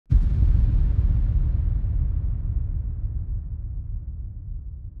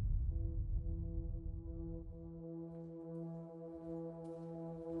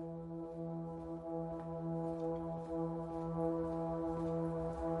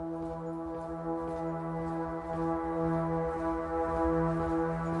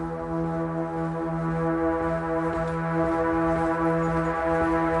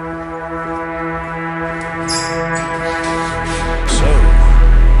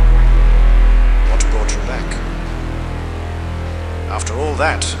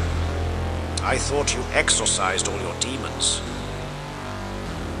that? I thought you exorcised all your demons.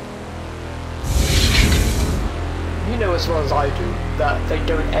 You know as well as I do that they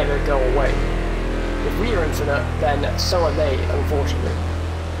don't ever go away. If we are infinite, then so are they, unfortunately.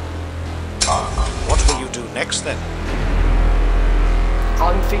 What will you do next then?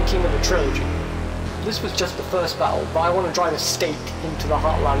 I'm thinking of a trilogy. This was just the first battle, but I want to drive a stake into the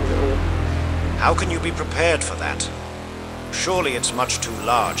heartland of it all. How can you be prepared for that? Surely it's much too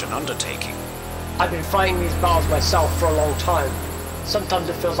large an undertaking. I've been fighting these battles myself for a long time. Sometimes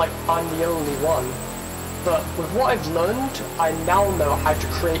it feels like I'm the only one. But with what I've learned, I now know how to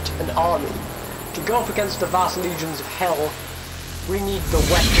create an army. To go up against the vast legions of hell, we need the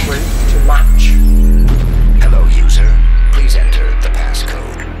weaponry to match. Hello, user. Please enter the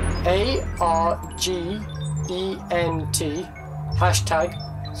passcode. ARGENT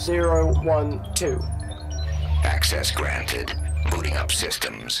 #012. Access granted. Booting up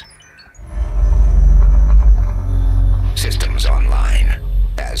systems. Systems online.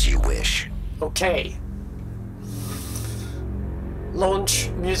 As you wish. Okay. Launch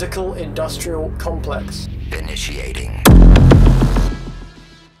musical industrial complex. Initiating.